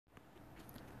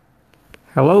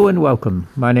Hello and welcome.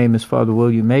 My name is Father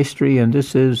William Maestri, and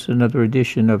this is another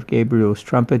edition of Gabriel's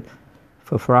Trumpet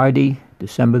for Friday,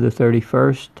 December the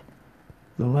 31st,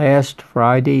 the last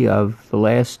Friday of the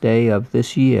last day of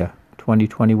this year,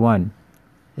 2021,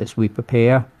 as we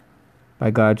prepare,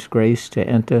 by God's grace, to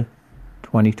enter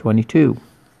 2022.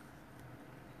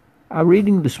 Our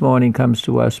reading this morning comes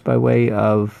to us by way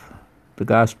of the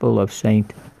Gospel of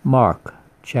St. Mark,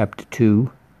 chapter 2,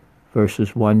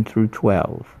 verses 1 through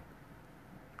 12.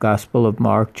 Gospel of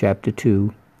Mark, chapter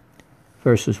 2,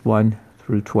 verses 1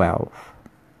 through 12.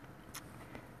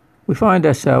 We find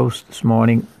ourselves this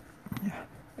morning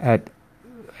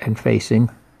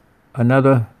facing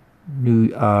another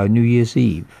New Year's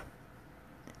Eve.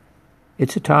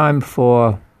 It's a time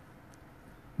for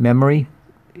memory.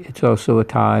 It's also a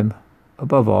time,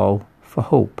 above all, for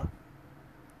hope.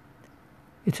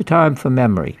 It's a time for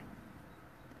memory.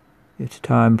 It's a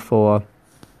time for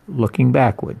looking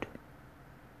backward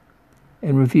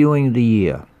and reviewing the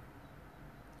year,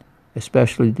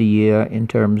 especially the year in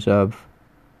terms of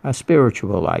our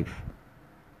spiritual life.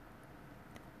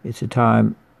 It's a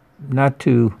time not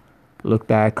to look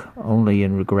back only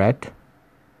in regret.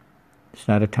 It's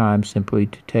not a time simply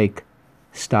to take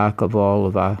stock of all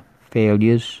of our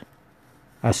failures,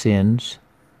 our sins.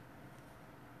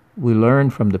 We learn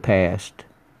from the past,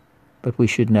 but we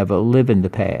should never live in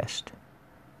the past.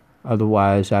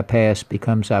 Otherwise, our past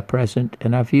becomes our present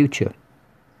and our future.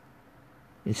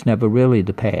 It's never really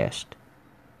the past.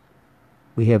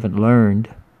 We haven't learned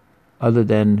other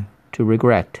than to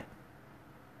regret.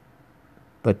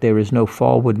 But there is no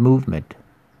forward movement.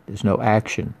 There's no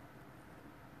action.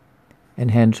 And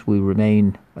hence we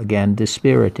remain again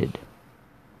dispirited.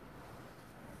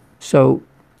 So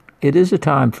it is a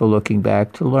time for looking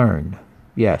back to learn.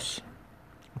 Yes,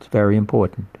 it's very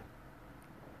important.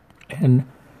 And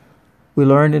we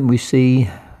learn and we see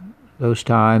those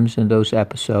times and those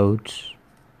episodes,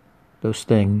 those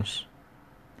things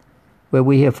where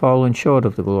we have fallen short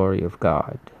of the glory of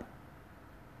God.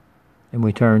 And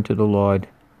we turn to the Lord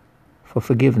for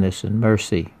forgiveness and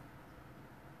mercy.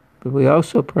 But we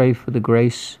also pray for the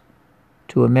grace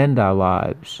to amend our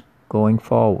lives going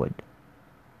forward.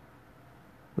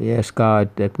 We ask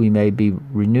God that we may be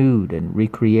renewed and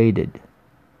recreated,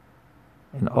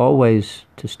 and always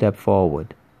to step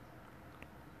forward,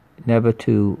 never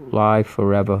to lie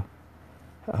forever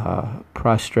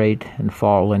prostrate and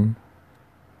fallen,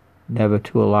 never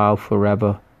to allow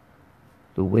forever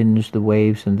the winds, the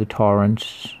waves, and the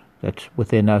torrents that's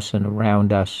within us and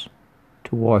around us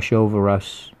to wash over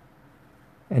us,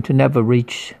 and to never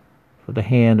reach for the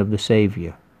hand of the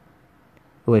Savior,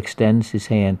 who extends his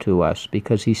hand to us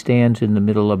because he stands in the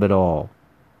middle of it all.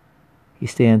 He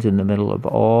stands in the middle of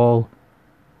all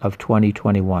of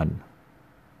 2021,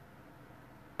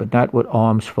 but not with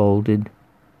arms folded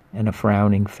and a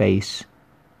frowning face.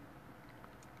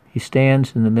 He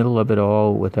stands in the middle of it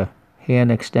all with a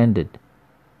hand extended,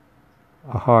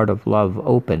 a heart of love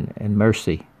open and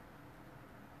mercy,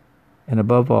 and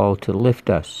above all to lift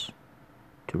us,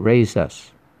 to raise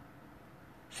us,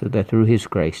 so that through his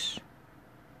grace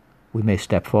we may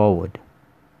step forward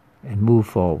and move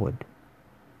forward.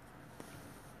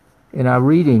 In our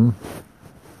reading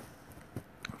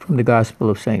from the Gospel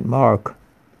of St. Mark,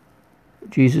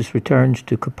 Jesus returns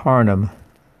to Capernaum.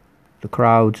 The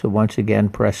crowds are once again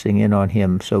pressing in on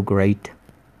him so great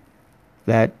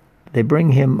that they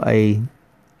bring him a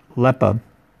leper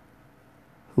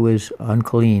who is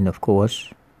unclean, of course,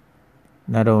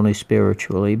 not only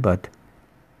spiritually, but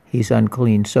he's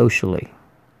unclean socially.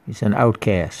 He's an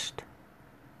outcast.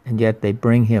 And yet they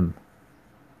bring him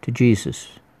to Jesus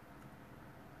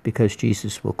because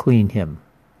Jesus will clean him.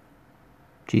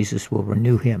 Jesus will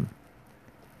renew him.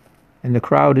 And the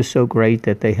crowd is so great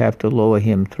that they have to lower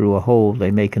him through a hole they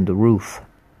make in the roof.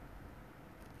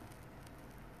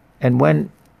 And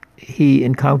when he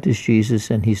encounters Jesus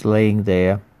and he's laying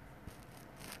there,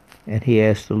 and he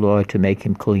asks the Lord to make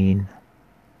him clean,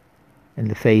 and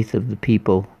the faith of the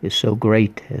people is so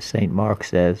great, as St. Mark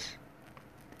says,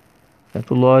 that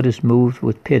the Lord is moved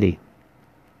with pity.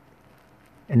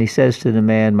 And he says to the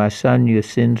man, "My son, your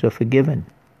sins are forgiven."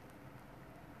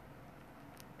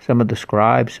 Some of the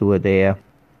scribes who are there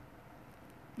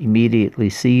immediately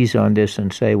seize on this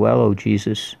and say, "Well, O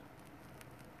Jesus,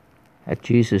 that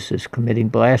Jesus is committing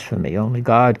blasphemy. Only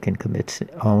God can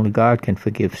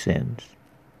forgive sins."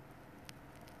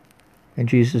 And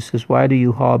Jesus says, "Why do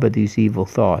you harbor these evil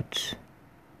thoughts?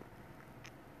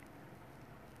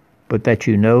 But that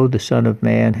you know the Son of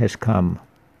Man has come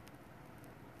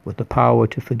with the power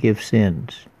to forgive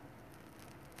sins."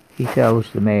 He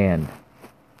tells the man,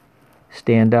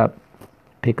 "Stand up,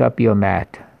 pick up your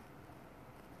mat,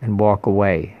 and walk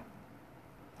away,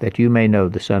 that you may know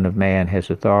the Son of Man has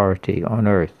authority on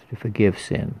earth to forgive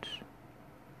sins.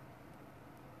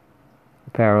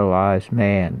 The paralyzed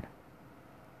man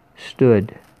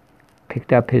stood,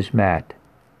 picked up his mat,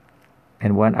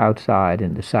 and went outside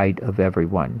in the sight of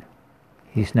everyone.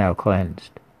 He's now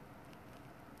cleansed.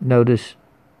 Notice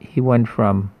he went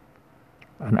from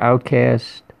an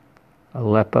outcast, a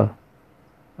leper,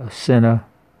 a sinner,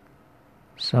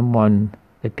 someone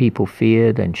that people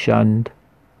feared and shunned,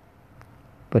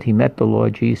 but he met the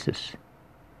Lord Jesus.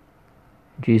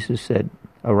 Jesus said,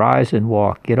 "Arise and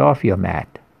walk. Get off your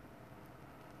mat.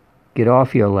 Get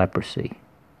off your leprosy.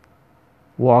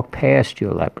 Walk past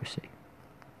your leprosy."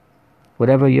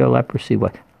 Whatever your leprosy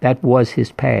was, that was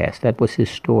his past. That was his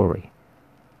story.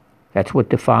 That's what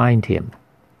defined him.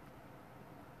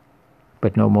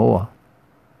 But no more.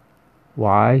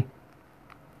 Why?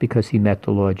 Because he met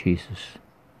the Lord Jesus.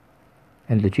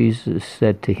 And the Jesus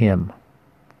said to him,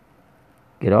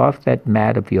 "Get off that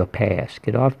mat of your past.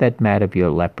 Get off that mat of your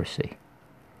leprosy.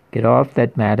 Get off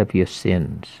that mat of your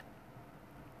sins,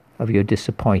 of your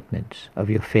disappointments, of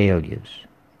your failures,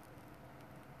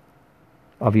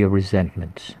 of your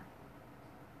resentments.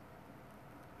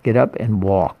 Get up and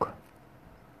walk.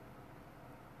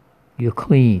 You're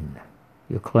clean.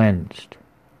 You're cleansed.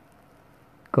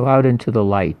 Go out into the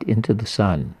light, into the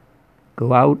sun.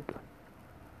 Go out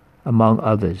among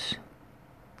others,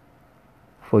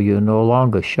 for you're no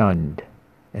longer shunned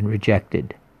and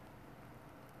rejected.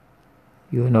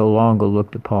 You are no longer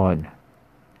looked upon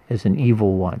as an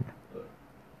evil one,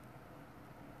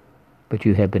 but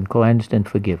you have been cleansed and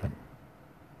forgiven."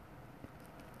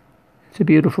 It's a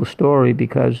beautiful story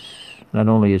because not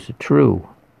only is it true,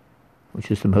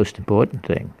 which is the most important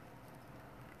thing,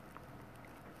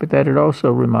 but that it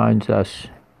also reminds us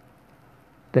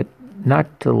that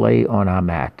not to lay on our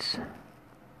mats.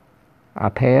 Our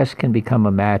past can become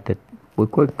a mat that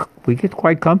we get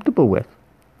quite comfortable with.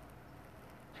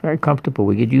 It's very comfortable.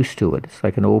 We get used to it. It's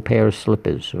like an old pair of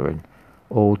slippers or an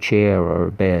old chair or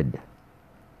a bed.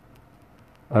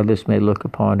 Others may look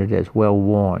upon it as well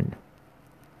worn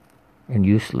and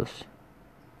useless.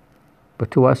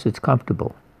 But to us it's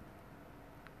comfortable.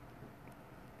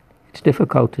 It's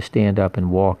difficult to stand up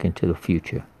and walk into the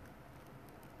future.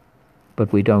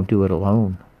 But we don't do it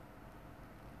alone.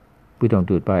 We don't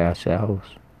do it by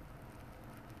ourselves.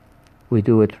 We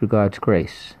do it through God's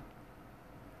grace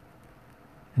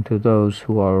and to those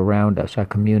who are around us, our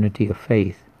community of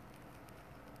faith,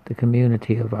 the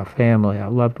community of our family, our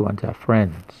loved ones, our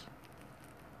friends,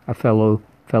 our fellow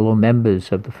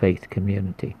members of the faith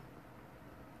community.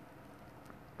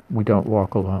 We don't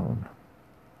walk alone.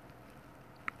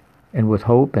 And with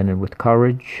hope and with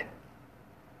courage,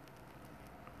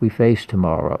 we face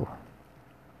tomorrow.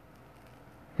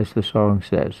 As the song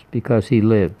says, because he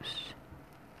lives,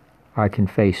 I can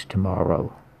face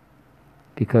tomorrow.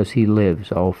 Because he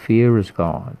lives, all fear is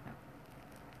gone.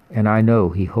 And I know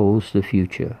he holds the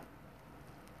future.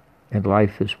 And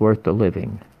life is worth the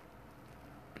living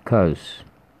because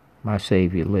my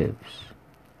Savior lives.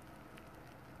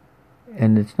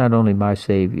 And it's not only my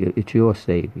Savior, it's your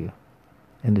Savior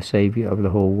and the Savior of the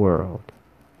whole world.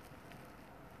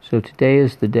 So today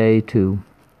is the day to,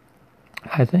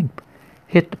 I think,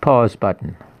 hit the pause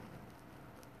button.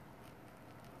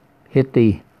 Hit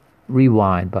the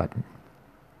rewind button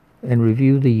and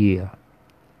review the year.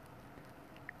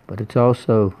 But it's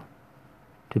also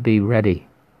to be ready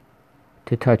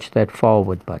to touch that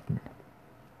forward button.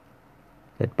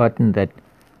 That button that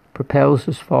propels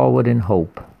us forward in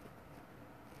hope.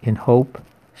 In hope,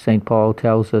 St. Paul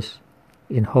tells us,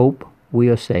 in hope we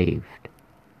are saved.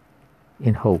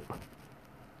 In hope.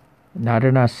 Not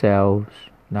in ourselves,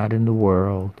 not in the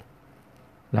world,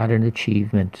 not in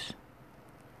achievements,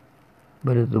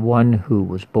 but of the one who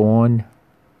was born,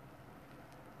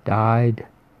 died,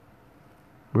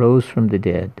 rose from the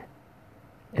dead,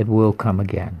 and will come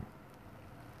again.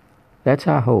 That's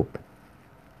our hope,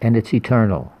 and it's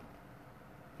eternal.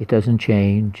 It doesn't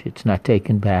change, it's not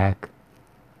taken back.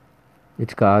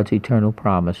 It's God's eternal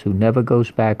promise, who never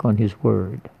goes back on his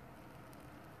word.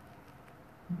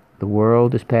 The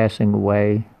world is passing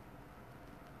away.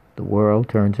 The world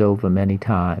turns over many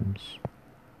times.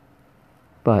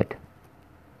 But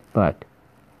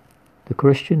the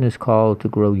Christian is called to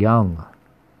grow young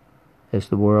as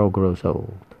the world grows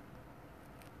old,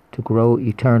 to grow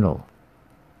eternal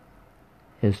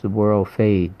as the world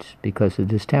fades, because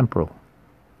it is temporal.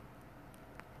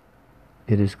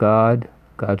 It is God,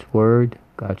 God's Word,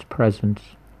 God's presence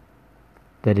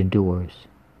that endures.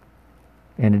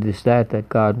 And it is that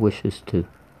God wishes to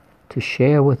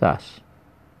share with us.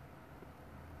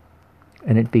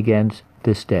 And it begins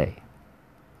this day,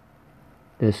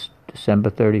 this December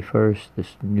 31st,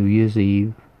 this New Year's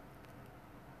Eve.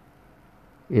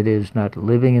 It is not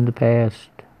living in the past.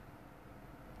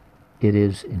 It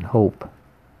is in hope,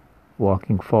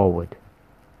 walking forward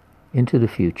into the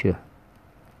future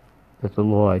that the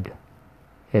Lord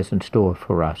has in store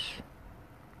for us.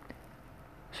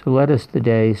 So let us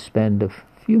today spend a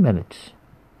few minutes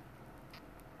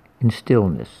in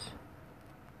stillness,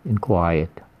 in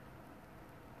quiet,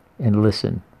 and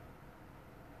listen.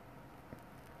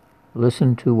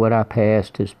 Listen to what our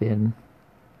past has been,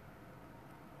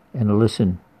 and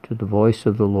listen to the voice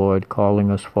of the Lord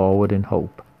calling us forward in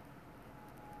hope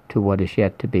to what is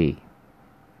yet to be.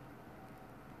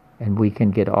 And we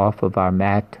can get off of our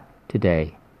mat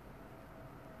today,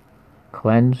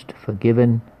 cleansed,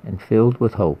 forgiven, and filled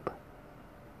with hope,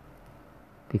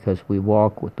 because we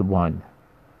walk with the one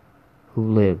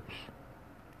who lives.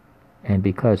 And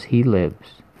because he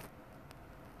lives,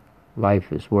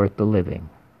 life is worth the living.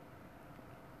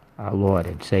 Our Lord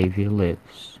and Savior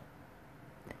lives.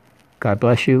 God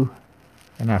bless you,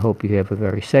 and I hope you have a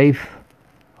very safe,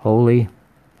 holy,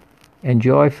 and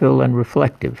joyful and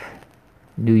reflective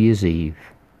New Year's Eve.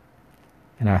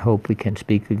 And I hope we can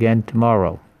speak again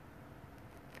tomorrow,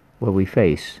 where we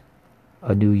face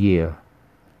a new year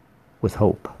with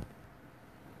hope.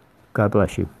 God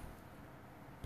bless you.